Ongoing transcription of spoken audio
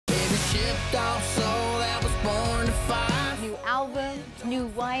chipped off soul that was born to fight. New album, new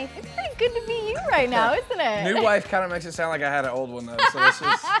wife. It's pretty good to be you right now, isn't it? New wife kind of makes it sound like I had an old one though. So it's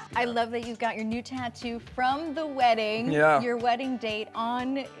just, I love that you've got your new tattoo from the wedding. Yeah. Your wedding date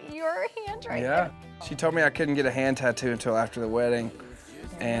on your hand right yeah. there. She told me I couldn't get a hand tattoo until after the wedding,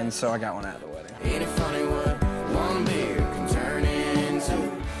 and so I got one at the wedding. Ain't it funny what one beer can turn into?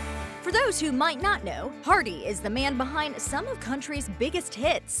 For those who might not know, Hardy is the man behind some of country's biggest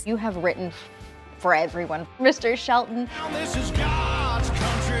hits. You have written for everyone. Mr. Shelton, Now this is God's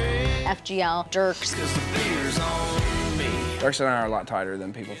country. FGL, Dirks. 'Cause the beer's on me. Dirks and I are a lot tighter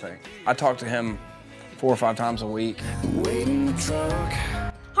than people think. I talk to him 4 or 5 times a week. Waiting in the truck.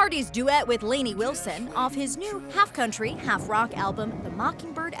 Hardy's duet with Lainey Wilson off his new half-country, half-rock album, The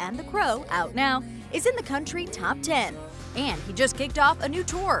Mockingbird and the Crow, out now, is in the country top 10. And he just kicked off a new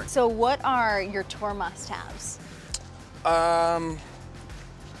tour. So what are your tour must-haves?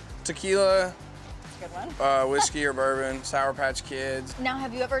 Tequila, Good one. whiskey or bourbon, Sour Patch Kids. Now,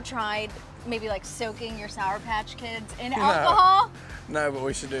 have you ever tried maybe like soaking your Sour Patch Kids in alcohol? No, but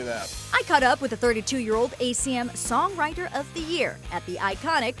we should do that. I caught up with the 32-year-old ACM Songwriter of the Year at the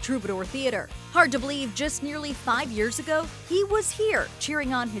iconic Troubadour Theater. Hard to believe just nearly 5 years ago, he was here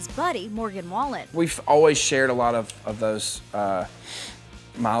cheering on his buddy Morgan Wallen. We've always shared a lot of those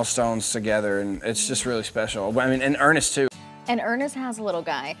milestones together, and it's just really special. I mean, and Ernest too. And Ernest has a little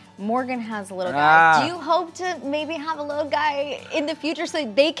guy. Morgan has a little guy. Ah. Do you hope to maybe have a little guy in the future so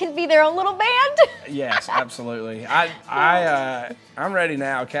they can be their own little band? Yes, absolutely. I'm ready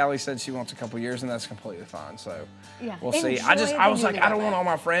now. Callie said she wants a couple years, and that's completely fine. So Yeah. we'll see. Enjoy I was the like, I don't want all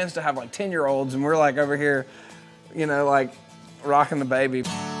my friends to have like 10-year-olds, and we're like over here, you know, like rocking the baby.